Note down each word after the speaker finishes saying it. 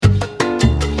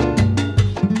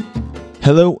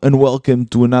Hello and welcome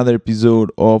to another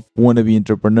episode of Wannabe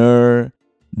Entrepreneur,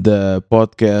 the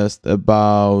podcast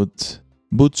about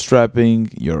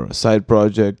bootstrapping your side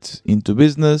project into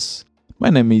business.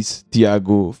 My name is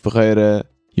Tiago Ferreira,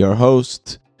 your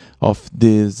host of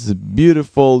this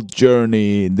beautiful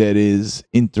journey that is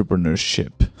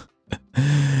entrepreneurship.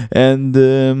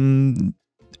 and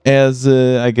as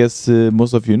I guess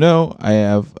most of you know, I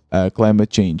have a climate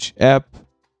change app.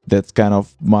 That's kind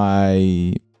of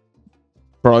my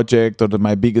project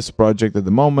my biggest project at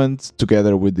the moment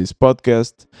together with this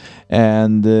podcast,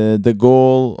 and the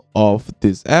goal of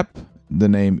this app, the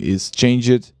name is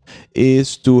Changeit,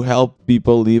 is to help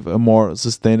people live a more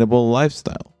sustainable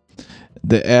lifestyle.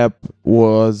 The app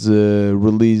was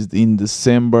released in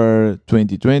December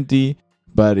 2020,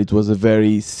 but it was a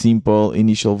very simple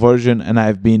initial version, and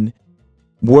I've been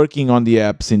working on the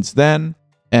app since then.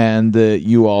 And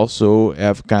you also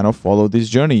have kind of followed this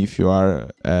journey if you are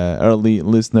an early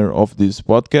listener of this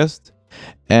podcast.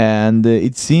 And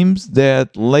it seems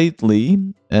that lately,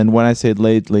 and when I say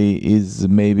lately is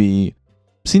maybe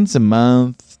since a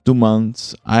month, 2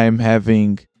 months, I'm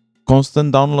having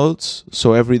constant downloads.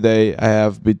 So every day I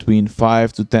have between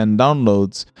 5 to 10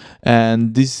 downloads.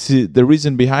 And the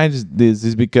reason behind this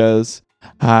is because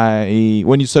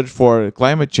when you search for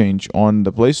climate change on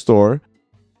the Play Store,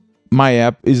 my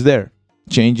app is there.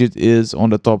 Changeit is on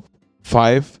the top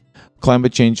 5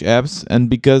 climate change apps, and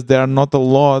because there are not a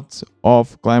lot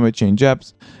of climate change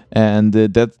apps, and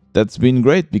that's been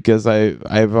great because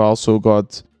I've also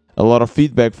got a lot of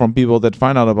feedback from people that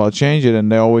find out about Changeit, and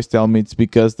they always tell me it's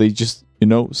because they just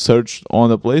searched on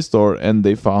the Play Store and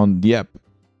they found the app.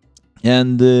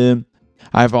 And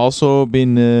I've also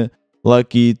been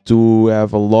lucky to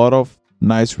have a lot of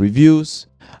nice reviews.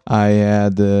 I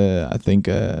had, I think,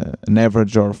 an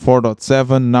average of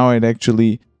 4.7. Now it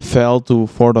actually fell to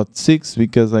 4.6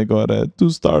 because I got a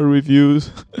 2-star review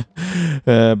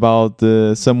about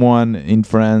someone in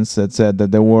France that said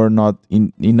that there were not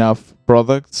enough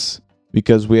products,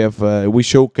 because we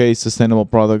showcase sustainable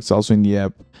products also in the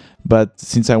app. But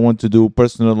since I want to do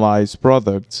personalized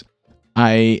products,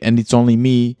 and it's only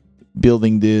me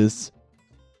building this,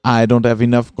 I don't have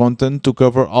enough content to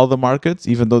cover all the markets,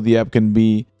 even though the app can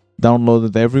be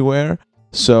downloaded everywhere.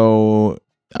 So,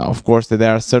 of course,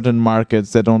 there are certain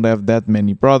markets that don't have that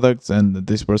many products, and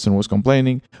this person was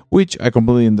complaining, which I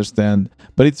completely understand.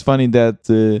 But it's funny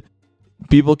that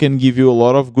people can give you a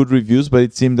lot of good reviews, but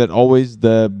it seems that always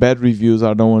the bad reviews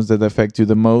are the ones that affect you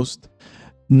the most.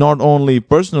 Not only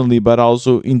personally, but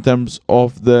also in terms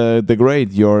of the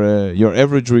grade, your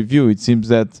average review. It seems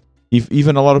that if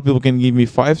even a lot of people can give me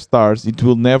 5 stars, it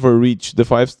will never reach the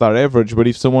 5-star average. But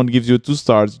if someone gives you 2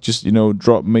 stars, just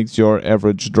makes your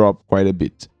average drop quite a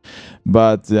bit.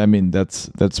 But I mean, that's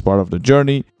part of the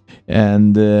journey,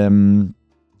 and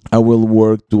I will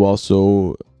work to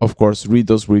also, of course, read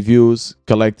those reviews,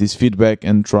 collect this feedback,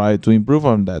 and try to improve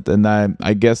on that. And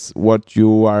I guess what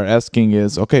you are asking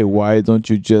is, okay, why don't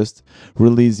you just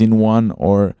release in 1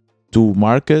 or 2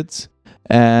 markets?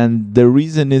 And the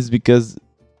reason is because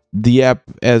the app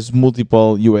has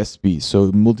multiple USPs, so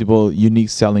multiple unique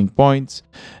selling points,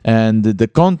 and the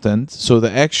content, so the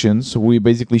actions, we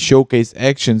basically showcase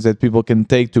actions that people can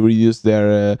take to reduce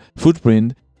their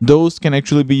footprint. Those can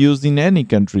actually be used in any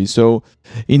country. So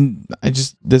it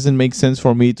just doesn't make sense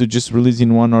for me to just release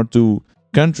in 1 or 2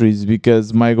 countries,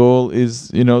 because my goal is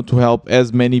to help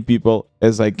as many people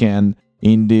as I can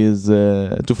in this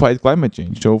to fight climate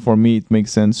change. So for me, it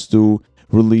makes sense to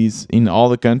release in all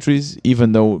the countries,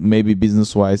 even though maybe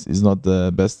business-wise is not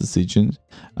the best decision.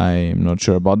 I'm not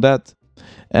sure about that.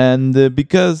 And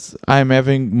because I'm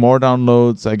having more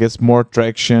downloads, I guess more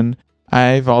traction,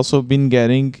 I've also been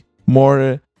getting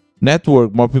more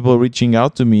network, more people reaching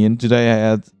out to me. And today I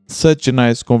had such a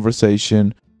nice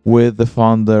conversation with the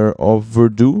founder of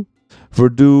Verdue.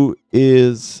 Verdue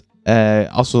is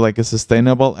also like a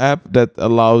sustainable app that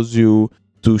allows you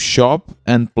to shop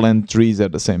and plant trees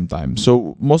at the same time.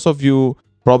 So most of you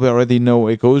probably already know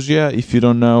Ecosia. If you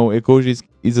don't know, Ecosia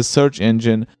is a search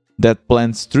engine that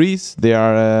plants trees. They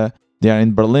are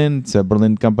in Berlin. It's a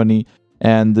Berlin company,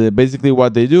 and basically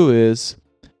what they do is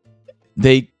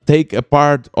they take a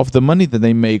part of the money that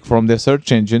they make from their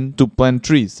search engine to plant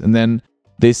trees, and then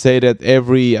they say that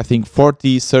every, I think,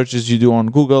 40 searches you do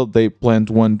on Google, they plant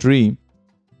 1 tree.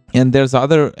 And there's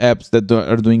other apps that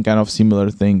are doing kind of similar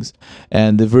things.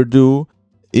 And the Verdue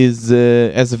has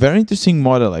a very interesting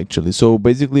model, actually. So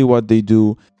basically what they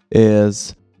do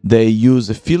is they use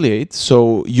affiliates.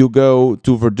 So you go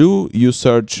to Verdue, you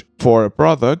search for a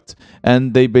product,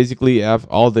 and they basically have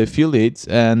all the affiliates,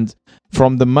 and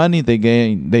from the money they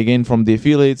gain from the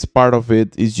affiliates, part of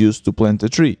it is used to plant a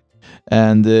tree.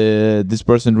 And this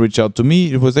person reached out to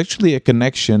me. It was actually a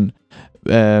connection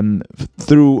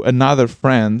through another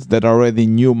friend that already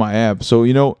knew my app. So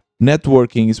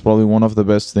networking is probably one of the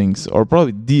best things, or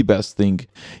probably the best thing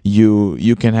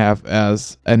you can have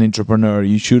as an entrepreneur.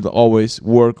 You should always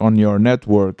work on your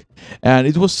network. And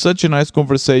it was such a nice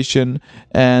conversation.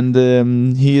 And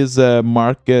he is a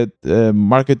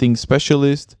marketing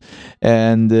specialist,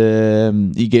 and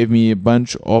he gave me a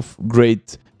bunch of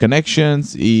great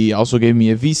connections. He also gave me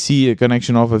a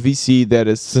connection of a VC that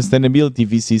is sustainability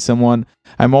VC, someone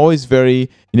I'm always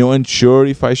very unsure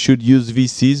if I should use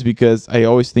VCs, because I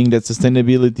always think that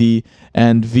sustainability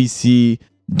and VC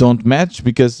don't match,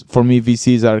 because for me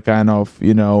VCs are kind of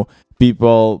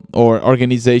people or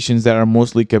organizations that are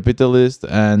mostly capitalist,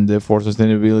 and for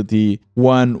sustainability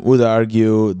one would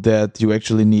argue that you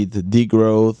actually need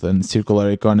degrowth and circular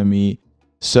economy.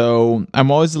 So I'm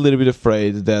always a little bit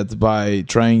afraid that by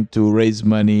trying to raise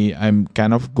money, I'm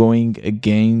kind of going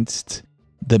against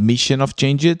the mission of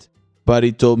Changeit. But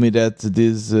he told me that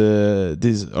this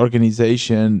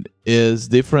organization is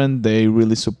different. They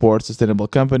really support sustainable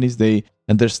companies. They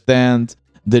understand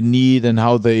the need and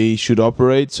how they should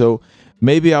operate. So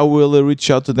maybe I will reach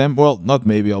out to them. Well, not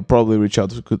maybe. I'll probably reach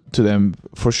out to them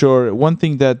for sure. One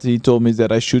thing that he told me is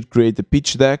that I should create a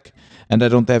pitch deck, and I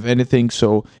don't have anything.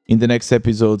 So in the next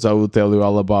episodes, I will tell you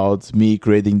all about me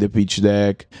creating the pitch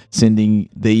deck, sending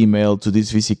the email to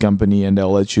this VC company, and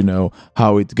I'll let you know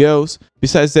how it goes.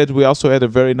 Besides that, we also had a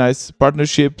very nice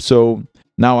partnership. So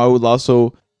now I will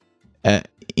also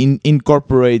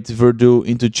incorporate Verdue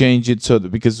into Changeit, so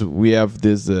because we have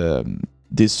this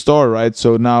store, right?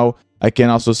 So now I can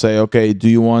also say, okay, do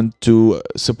you want to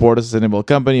support a sustainable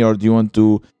company, or do you want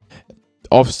to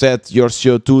offset your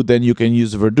CO2? Then you can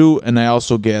use Verdue, and I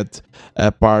also get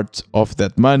a part of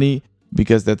that money,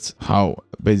 because that's how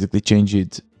basically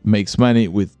Changeit makes money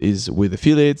with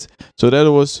affiliates. So that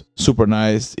was super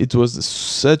nice. It was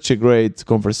such a great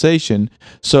conversation.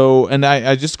 So, and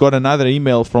I just got another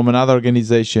email from another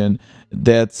organization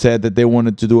that said that they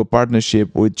wanted to do a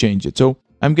partnership with Changeit. So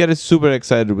I'm getting super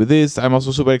excited with this. I'm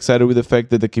also super excited with the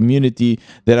fact that the community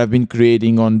that I've been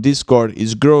creating on Discord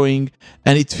is growing,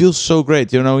 and it feels so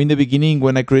great. In the beginning,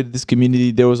 when I created this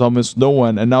community, there was almost no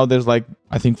one, and now there's I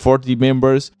think 40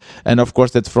 members, and of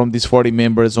course that's from these 40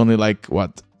 members, only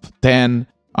 10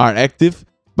 are active.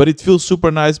 But it feels super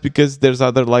nice because there's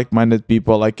other like-minded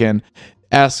people. I can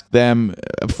ask them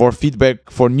for feedback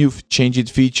for new Changeit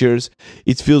features.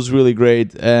 It feels really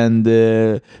great, and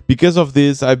because of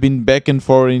this, I've been back and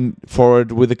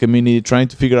forward with the community, trying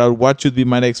to figure out what should be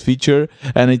my next feature.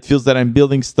 And it feels that I'm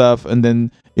building stuff and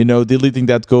then deleting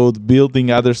that code,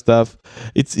 building other stuff.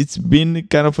 It's been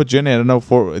kind of a journey. I don't know,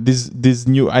 for this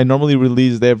new, I normally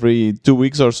release every 2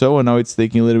 weeks or so, and now it's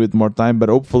taking a little bit more time, but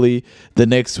hopefully the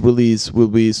next release will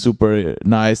be super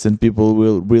nice and people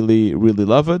will really, really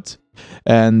love it.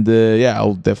 And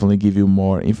I'll definitely give you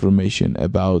more information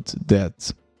about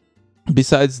that.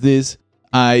 Besides this,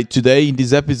 today in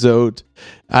this episode,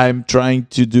 I'm trying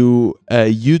to do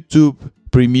a YouTube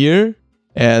premiere,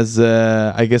 as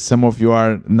I guess some of you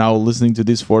are now listening to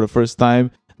this for the first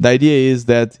time. The idea is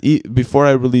that before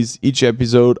I release each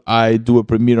episode, I do a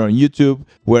premiere on YouTube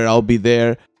where I'll be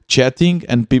there chatting,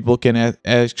 and people can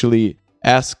actually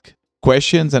ask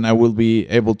questions and I will be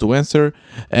able to answer.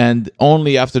 And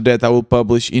only after that I will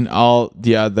publish in all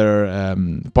the other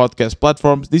podcast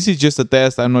platforms. This is just a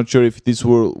test. I'm not sure if this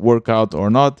will work out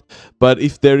or not, but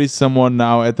if there is someone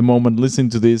now at the moment listening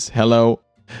to this, hello.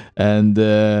 And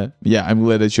I'm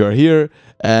glad that you're here.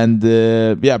 And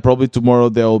probably tomorrow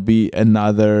there will be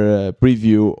another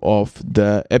preview of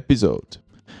the episode.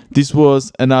 This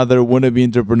was another Wannabe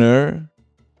Entrepreneur.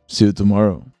 See you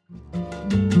tomorrow.